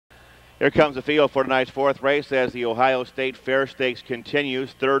Here comes the field for tonight's fourth race as the Ohio State Fair Stakes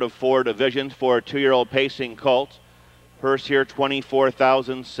continues. Third of four divisions for a 2-year-old pacing colt. Purse here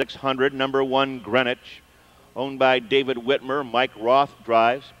 $24,600. Number 1, Greenwich, owned by David Whitmer. Mike Roth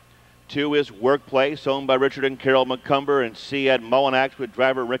drives. 2 is Workplace, owned by Richard and Carol Macomber and C. Ed Mullinax with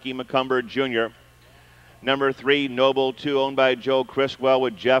driver Ricky Macomber Jr. Number 3, Noble 2, owned by Joe Criswell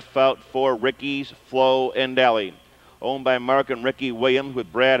with Jeff Fout. 4, Ricky's Flow and Alley, owned by Mark and Ricky Williams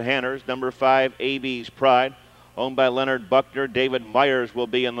with Brad Hanners. Number 5, AB's Pride, owned by Leonard Buckner. David Myers will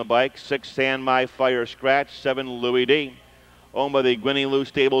be in the bike. 6, San My Fire Scratch. 7, Louis D, owned by the Gwinny Lou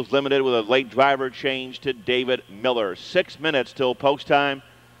Stables Limited with a late driver change to David Miller. 6 minutes till post time.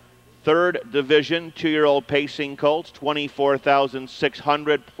 Third division, 2-year-old pacing colts,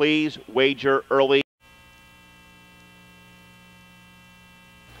 $24,600. Please wager early.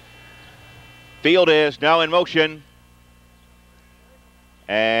 Field is now in motion.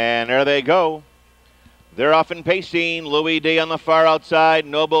 And there they go. They're off in pacing. Louis D on the far outside.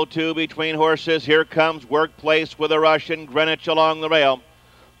 Noble 2 between horses. Here comes Workplace with a rush and Greenwich along the rail,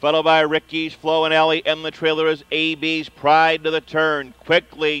 followed by Ricky's Flow and Alley, and the trailer is AB's Pride to the turn.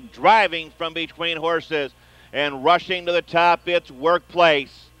 Quickly driving from between horses and rushing to the top, it's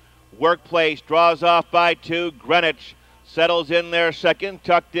Workplace. Workplace draws off by 2. Greenwich settles in there second,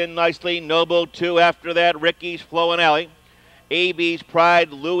 tucked in nicely. Noble 2 after that. Ricky's Flow and Alley. AB's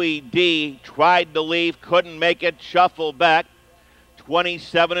Pride, Louis D tried to leave, couldn't make it, shuffled back.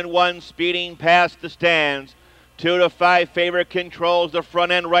 27-1, speeding past the stands. 2 to 5 favorite controls the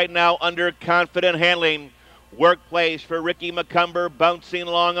front end right now under confident handling. Workplace for Ricky Macomber, bouncing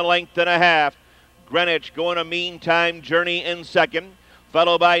along a length and a half. Greenwich going a meantime journey in second,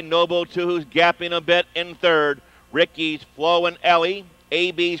 followed by Noble 2, who's gapping a bit in third. Ricky's Flow and Ellie,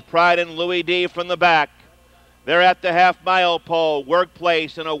 AB's Pride and Louis D from the back. They're at the half-mile pole.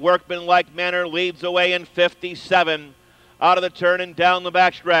 Workplace in a workmanlike manner leads away in 57. Out of the turn and down the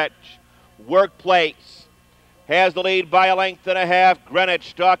backstretch. Workplace has the lead by a length and a half. Greenwich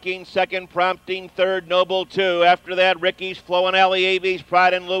stalking second, prompting third. Noble 2. After that, Ricky's Flow and Ellie, AB's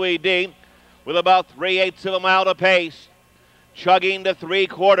Pride and Louis D with about 3/8 of a mile to pace. Chugging to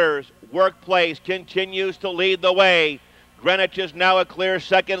 3/4. Workplace continues to lead the way. Greenwich is now a clear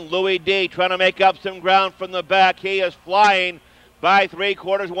second. Louis D trying to make up some ground from the back. He is flying by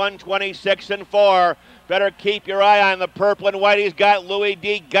 3/4, 126-4. Better keep your eye on the purple and white. He's got Louis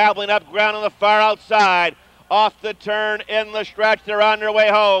D gobbling up ground on the far outside. Off the turn in the stretch. They're on their way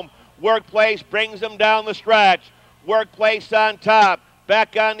home. Workplace brings them down the stretch. Workplace on top.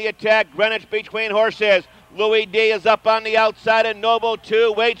 Back on the attack. Greenwich between horses. Louis D is up on the outside, and Noble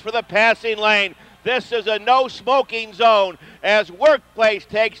 2 waits for the passing lane. This is a no-smoking zone as Workplace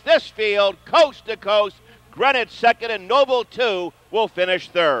takes this field coast to coast. Greenwich second, and Noble 2 will finish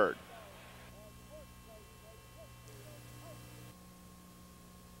third.